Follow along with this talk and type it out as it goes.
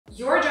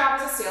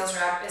sales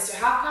rep is to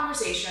have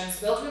conversations,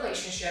 build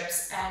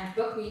relationships, and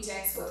book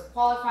meetings with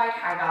qualified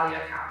high-value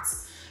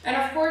accounts. And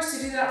of course,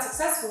 to do that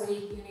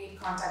successfully, you need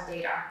contact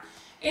data.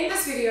 In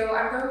this video,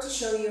 I'm going to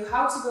show you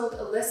how to build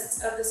a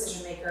list of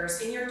decision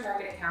makers in your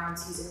target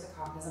accounts using the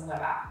Cognism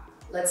web app.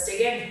 Let's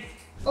dig in.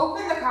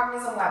 Open the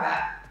Cognism web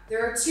app.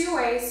 There are two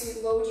ways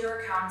to load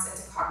your accounts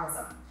into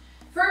Cognism.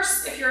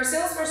 First, if you're a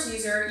Salesforce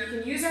user, you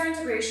can use our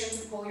integration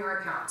to pull your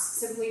accounts.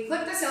 Simply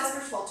click the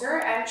Salesforce filter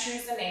and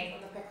choose the name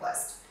from the pick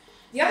list.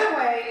 The other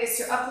way is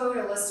to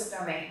upload a list of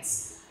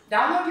domains.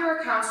 Download your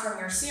accounts from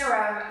your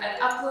CRM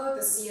and upload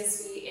the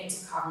CSV into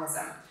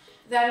Cognism.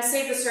 Then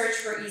save the search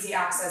for easy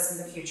access in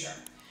the future.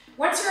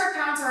 Once your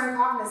accounts are in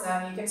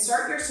Cognism, you can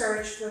start your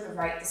search for the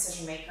right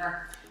decision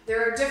maker.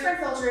 There are different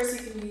filters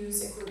you can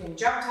use, including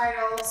job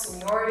title,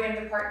 seniority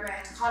in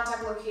department,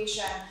 contact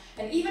location,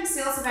 and even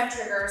sales event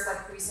triggers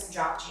like recent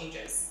job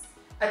changes.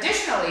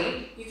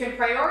 Additionally, you can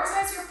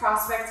prioritize your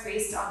prospects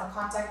based on the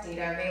contact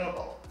data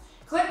available.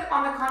 Click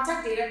on the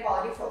contact data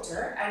quality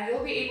filter and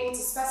you'll be able to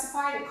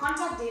specify the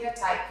contact data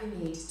type you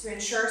need to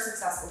ensure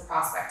successful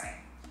prospecting.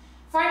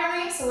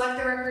 Finally, select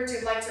the records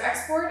you'd like to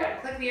export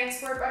and click the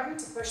export button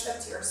to push them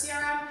to your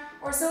CRM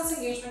or sales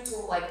engagement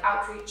tool like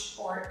Outreach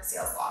or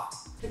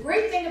SalesLoft. The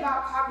great thing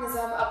about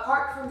Cognism,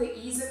 apart from the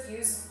ease of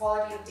use and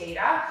quality of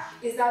data,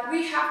 is that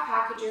we have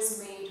packages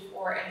made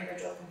for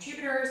individual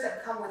contributors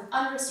that come with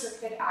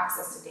unrestricted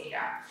access to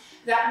data.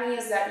 That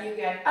means that you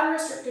get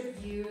unrestricted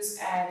views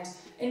and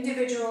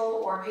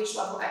individual or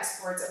page-level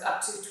exports of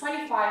up to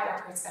 25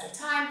 records at a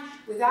time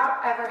without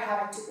ever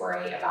having to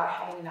worry about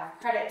having enough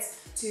credits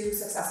to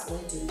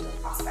successfully do your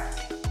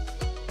prospecting.